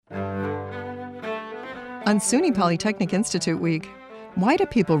On SUNY Polytechnic Institute Week, why do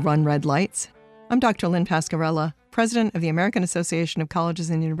people run red lights? I'm Dr. Lynn Pascarella, president of the American Association of Colleges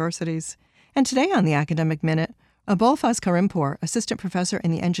and Universities. And today on the Academic Minute, Abolfazl Karimpour, assistant professor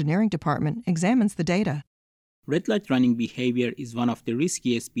in the engineering department, examines the data. Red light running behavior is one of the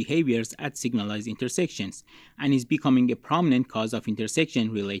riskiest behaviors at signalized intersections and is becoming a prominent cause of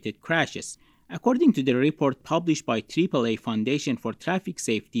intersection-related crashes. According to the report published by AAA Foundation for Traffic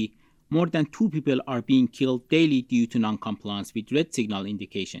Safety, more than 2 people are being killed daily due to non-compliance with red signal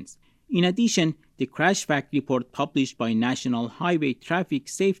indications. In addition, the crash fact report published by National Highway Traffic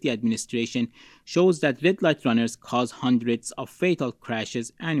Safety Administration shows that red light runners cause hundreds of fatal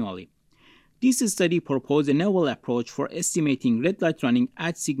crashes annually. This study proposed a novel approach for estimating red light running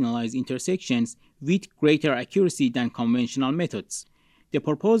at signalized intersections with greater accuracy than conventional methods. The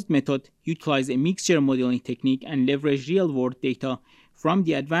proposed method utilized a mixture modeling technique and leveraged real-world data from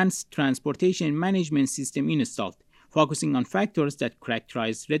the Advanced Transportation Management System installed, focusing on factors that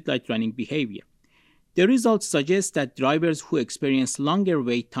characterize red light running behavior. The results suggest that drivers who experience longer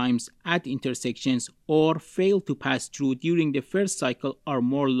wait times at intersections or fail to pass through during the first cycle are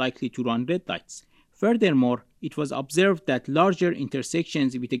more likely to run red lights. Furthermore, it was observed that larger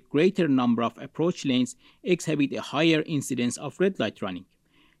intersections with a greater number of approach lanes exhibit a higher incidence of red light running.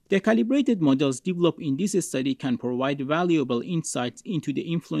 The calibrated models developed in this study can provide valuable insights into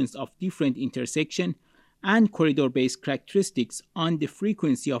the influence of different intersection and corridor-based characteristics on the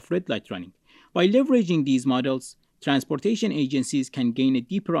frequency of red light running. By leveraging these models, transportation agencies can gain a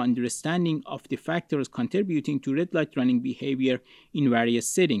deeper understanding of the factors contributing to red light running behavior in various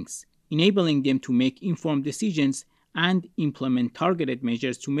settings, enabling them to make informed decisions and implement targeted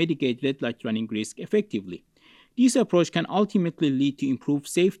measures to mitigate red light running risk effectively. This approach can ultimately lead to improved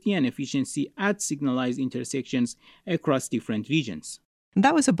safety and efficiency at signalized intersections across different regions. And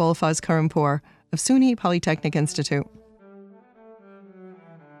that was Abolfazl Karimpour of SUNY Polytechnic Institute.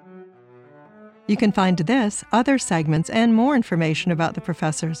 You can find this, other segments, and more information about the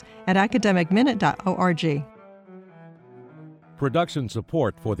professors at academicminute.org. Production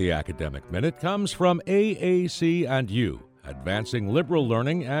support for the Academic Minute comes from AAC&U, advancing liberal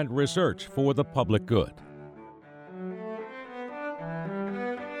learning and research for the public good.